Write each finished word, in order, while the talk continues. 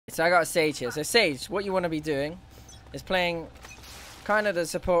So I got a Sage here. So Sage, what you want to be doing is playing kind of the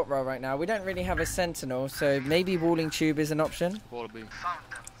support role right now. We don't really have a sentinel, so maybe walling tube is an option. Wall B.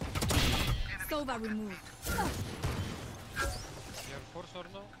 Sova removed. Force or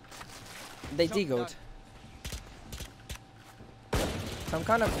no? They deagled. So I'm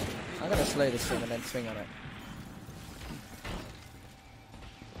gonna slow this thing and then swing on it.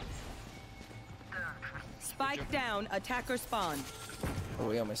 Spike down, attacker spawn. Oh,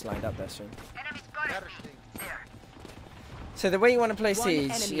 we almost lined up that stream. So the way you want to play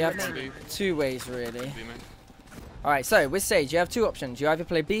Siege, you have two ways really. Alright, so with Sage, you have two options. You either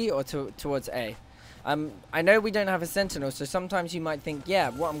play B or towards A. I know we don't have a sentinel, so sometimes you might think, yeah,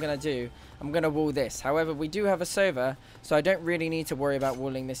 what I'm going to do, I'm going to wall this. However, we do have a Sova, so I don't really need to worry about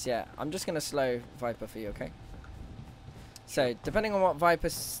walling this yet. I'm just going to slow Viper for you, okay? So, depending on what Viper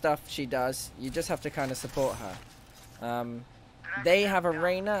stuff she does, you just have to kind of support her. They have a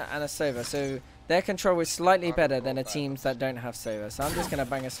Reyna and a Sova, so their control is slightly better than the teams that don't have Sova. So I'm just going to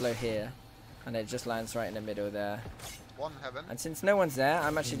bang a slow here, and it just lands right in the middle there. One heaven. And since no one's there,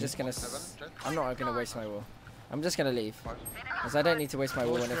 I'm actually just going to... I'm not going to waste my wall. I'm just going to leave. Because I don't need to waste my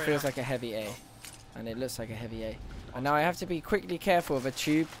wall, and it feels like a heavy A. And it looks like a heavy A. And now I have to be quickly careful of a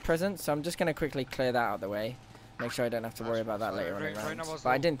tube presence, so I'm just going to quickly clear that out of the way. Make sure I don't have to worry about that later on in rounds. But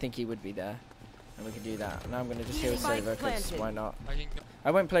I didn't think he would be there. And we can do that. Now I'm going to just heal Sova, because why not?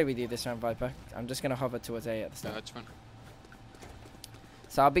 I won't play with you this round, Viper. I'm just going to hover towards A at the start. Yeah, that's fine.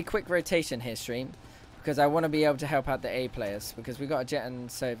 So I'll be quick rotation here, stream. Because I want to be able to help out the A players. Because we got a Jet and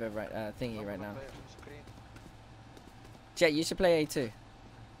Sova thingy right now. Jet, you should play A too.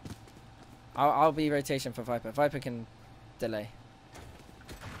 I'll be rotation for Viper. Viper can delay.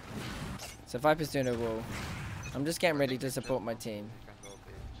 So Viper's doing a wall. I'm just getting ready to support my team.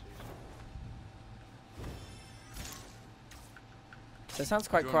 So it sounds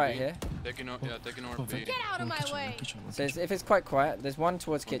quite quiet here. Taking over B. Get out of my way. So if it's quite quiet, there's one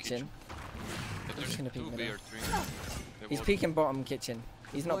towards kitchen. There's just gonna peek 2 middle. B or 3. He's peeking bottom kitchen.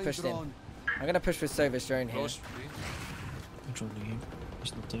 He's not pushed in. I'm gonna push with Sova's drone here. Close B. Controlling him.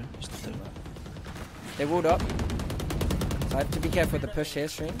 He's not there. He's not there. They walled up. So I have to be careful with the push here,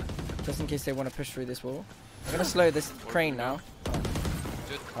 stream. Just in case they want to push through this wall. I'm gonna slow this crane now.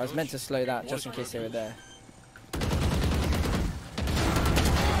 I was meant to slow that just in case they were there.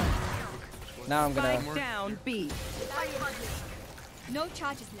 Now I'm gonna Down B. No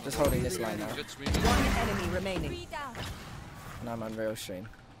charges left. just holding this line now. One enemy remaining. And I'm on real stream.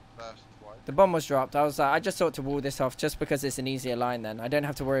 Last white. The bomb was dropped. I was like, I just thought to wall this off just because it's an easier line then. I don't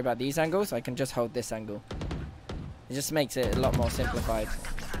have to worry about these angles. I can just hold this angle. It just makes it a lot more simplified.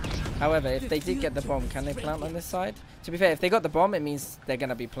 However, if they did get the bomb, can they plant on this side? To be fair, if they got the bomb, it means they're going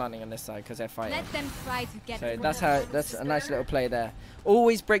to be planting on this side because they're fighting. Let them try to get So that's a nice little play there.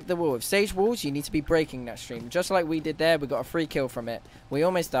 Always break the wall. If Sage walls, you need to be breaking that stream. Just like we did there, we got a free kill from it. We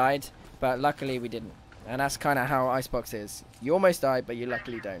almost died, but luckily we didn't. And that's kind of how Icebox is. You almost died, but you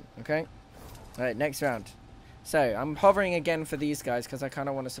luckily don't. Okay? Alright, next round. So, I'm hovering again for these guys because I kind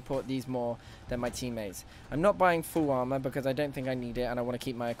of want to support these more than my teammates. I'm not buying full armor because I don't think I need it and I want to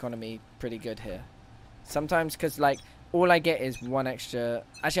keep my economy pretty good here. Sometimes because, like, all I get is one extra...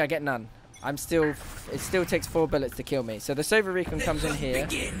 Actually, I get none. It still takes 4 bullets to kill me. So the Sova Recon comes in here.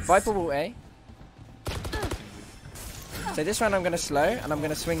 Viper will A. So this round I'm going to slow and I'm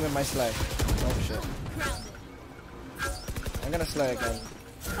going to swing with my slow. Oh, shit. I'm going to slow again.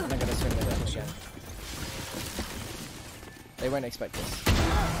 And I'm going to swing with it again. They won't expect this.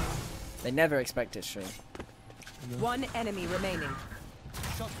 They never expect it, stream. One enemy remaining.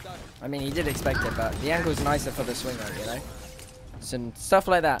 I mean, he did expect it, but the angle's nicer for the swinger, you know. So stuff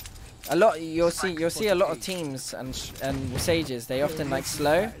like that. You'll see a lot of teams and Sages. They often like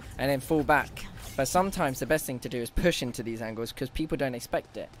slow and then fall back. But sometimes the best thing to do is push into these angles because people don't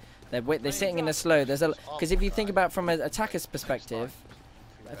expect it. They're sitting in the slow. Because if you think about it from an attacker's perspective.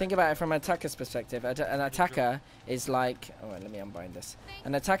 An attacker is like, oh wait, let me unbind this.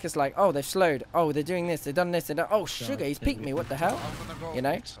 An attacker's like, oh, they've slowed. Oh, they're doing this. They've done this. Oh, sugar, he's peeked me. What the hell? You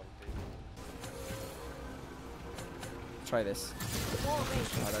know? Try this. Oh,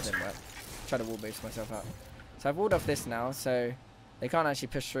 that didn't work. Try to wall boost myself up. So I've walled off this now, so they can't actually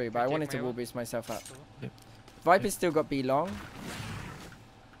push through. But I wanted to wall boost myself up. Viper's still got B long.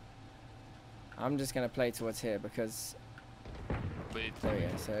 I'm just gonna play towards here because. There we go,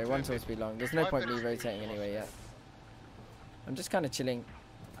 so one towards B long. There's no point me rotating anyway yet. I'm just kind of chilling.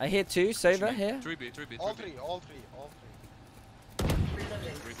 I hear 2, Sova here. 3B. All three.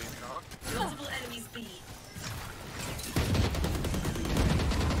 multiple enemies B.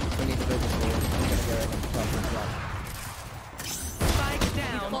 We need to build this forward. I'm gonna go in and plant and block. Spike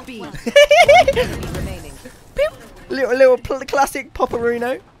down B. Well. Enemy remaining. Little classic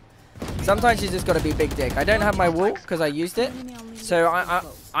Popperuno. Sometimes you just got to be big dick. I don't have my wall because I used it. So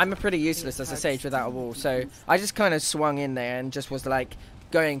I'm a pretty useless as a Sage without a wall. So I just kind of swung in there and just was like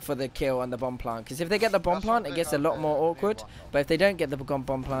going for the kill on the bomb plant. Because if they get the bomb plant, it gets a lot more awkward. But if they don't get the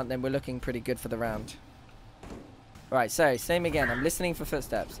bomb plant, then we're looking pretty good for the round. Right, so same again. I'm listening for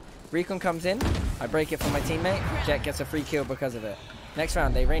footsteps. Recon comes in. I break it for my teammate. Jet gets a free kill because of it. Next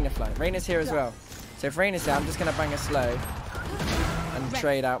round, they Reyna fly. Reyna's here as well. So if Reyna's there, I'm just going to bang a slow and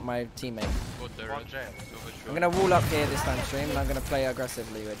trade out my teammate. I'm going to wall up here this time stream and I'm going to play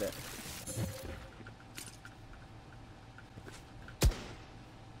aggressively with it.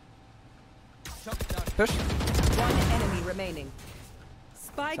 Push. One enemy remaining.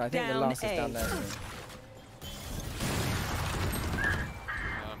 Spike So I think the down last is A. down there.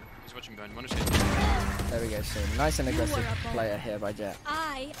 He's watching behind. One is hit. There we go, soon. Nice and aggressive player here by Jet.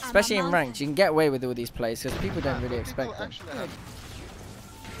 I am Especially a in ranked, you can get away with all these plays because people don't really expect them.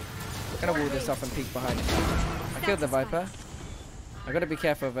 I'm gonna wall this off and peek behind him. I killed the Viper. I gotta be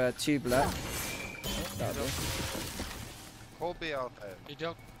careful of a tubelet. Oh, that'll do. Hold B out there. He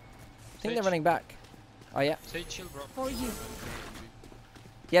dealt. I think they're running back. Oh yeah. Stay chill, bro. for you.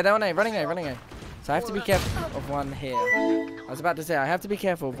 Yeah, they're on A, running A, running A. So I have to be careful of one here. I was about to say, I have to be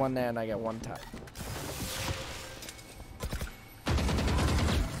careful of one there and I get one tap.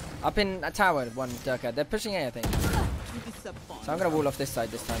 Up in a tower, one Durka. They're pushing A, I think. So I'm going to wall off this side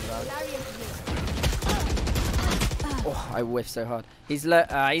this time around. Oh, I whiffed so hard. He's low.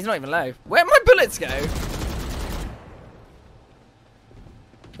 He's not even low. Where'd my bullets go?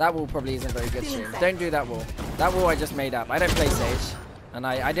 That wall probably isn't very good stream. Don't do that wall. That wall I just made up. I don't play Sage. And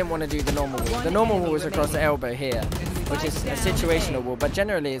I didn't want to do the normal wall. The normal wall is across the elbow here, which is a situational wall, but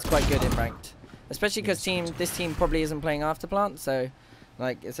generally it's quite good in ranked. Especially because this team probably isn't playing afterplant, so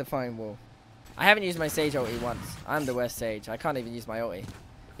like it's a fine wall. I haven't used my Sage ulti once. I'm the worst Sage. I can't even use my ulti.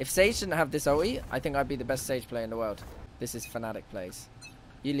 If Sage didn't have this ulti, I think I'd be the best Sage player in the world. This is FNATIC plays.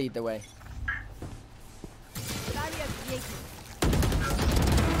 You lead the way. Barrier created.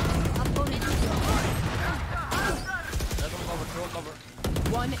 Opponent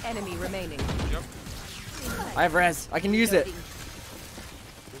One enemy remaining. I have res. I can use it. Your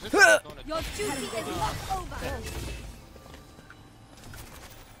duty is not over.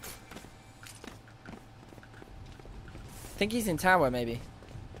 I think he's in tower, maybe.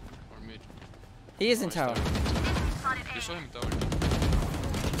 Or mid. He is in tower. You saw him tower.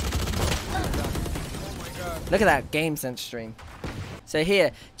 Look at that game sense stream. So here,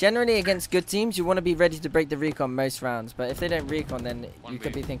 generally against good teams, you want to be ready to break the recon most rounds. But if they don't recon, then you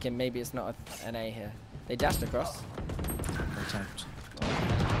could be thinking maybe it's not an A here. They dashed across.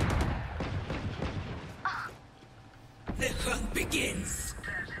 The hunt begins.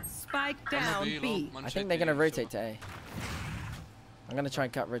 Spike down B. I think they're going to rotate to A. I'm going to try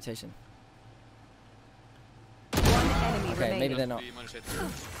and cut rotation. One enemy Okay, remaining. maybe they're not.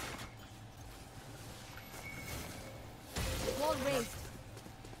 Wall raised.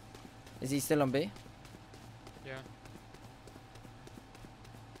 Is he still on B? Yeah.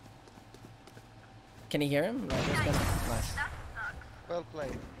 Can he hear him? No, that's good. Nice. Well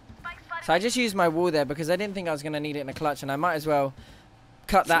played. So I just used my wall there because I didn't think I was going to need it in a clutch, and I might as well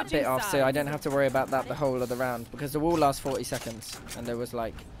cut that bit off so I don't have to worry about that the whole of the round, because the wall lasts 40 seconds and there was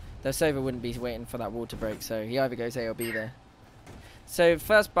like the Sova wouldn't be waiting for that wall to break, so he either goes A or B there. So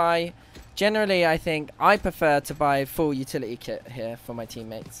first buy, generally I think I prefer to buy full utility kit here for my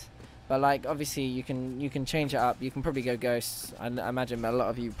teammates, but like obviously you can change it up. You can probably go ghosts. I imagine a lot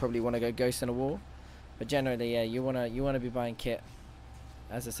of you probably want to go ghost in a wall, but generally yeah, you wanna be buying kit.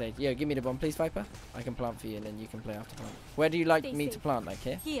 As I say, yeah, give me the bomb, please, Viper. I can plant for you, and then you can play after plant. Where do you like me to plant? Like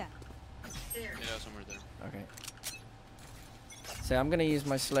here? Here. Yeah, somewhere there. Okay. So I'm gonna use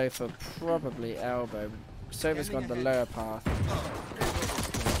my slow for probably elbow. Sova's got the lower path.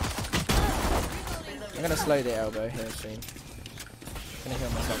 I'm gonna slow the elbow here soon. I'm gonna heal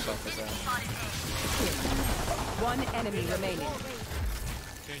myself off as well. One enemy remaining.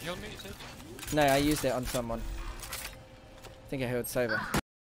 Can you heal me, Sage? No, I used it on someone. I think I healed Sova.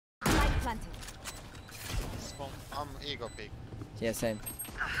 Light planted. I'm ego peak. Yeah, same.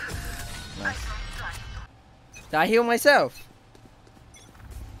 Nice. Did I heal myself?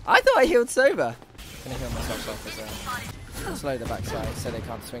 I thought I healed Sova. I'm gonna heal myself off as well. Slow the backside so they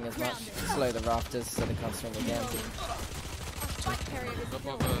can't swing as much. Slow the rafters so they can't swing again. Top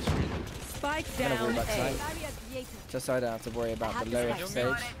of the screen. Spike I'm gonna wall down backside. A. Barrier created. Just so I don't have to worry about the lower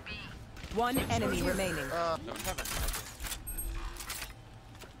stage. One enemy remaining. No, heaven.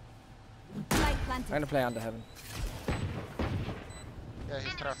 Light I'm planted. gonna play under heaven. Yeah,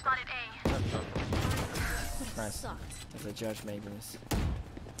 he's trapped. Nice. Sucked. As a judge, maybe. So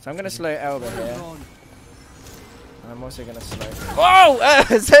I'm gonna slow Elba here. And I'm also gonna slow. Whoa!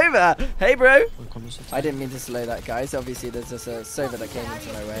 Sova! Hey, bro! I didn't mean to slow that, guys. Obviously, there's just a Sova that came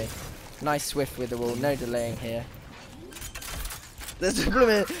into my way. Nice swift with the wall, no delaying here. There's a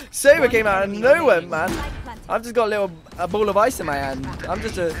blooming Sova came out of nowhere, man. I've just got a ball of ice in my hand.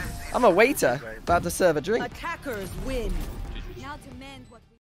 I'm a waiter about to serve a drink. Attackers win.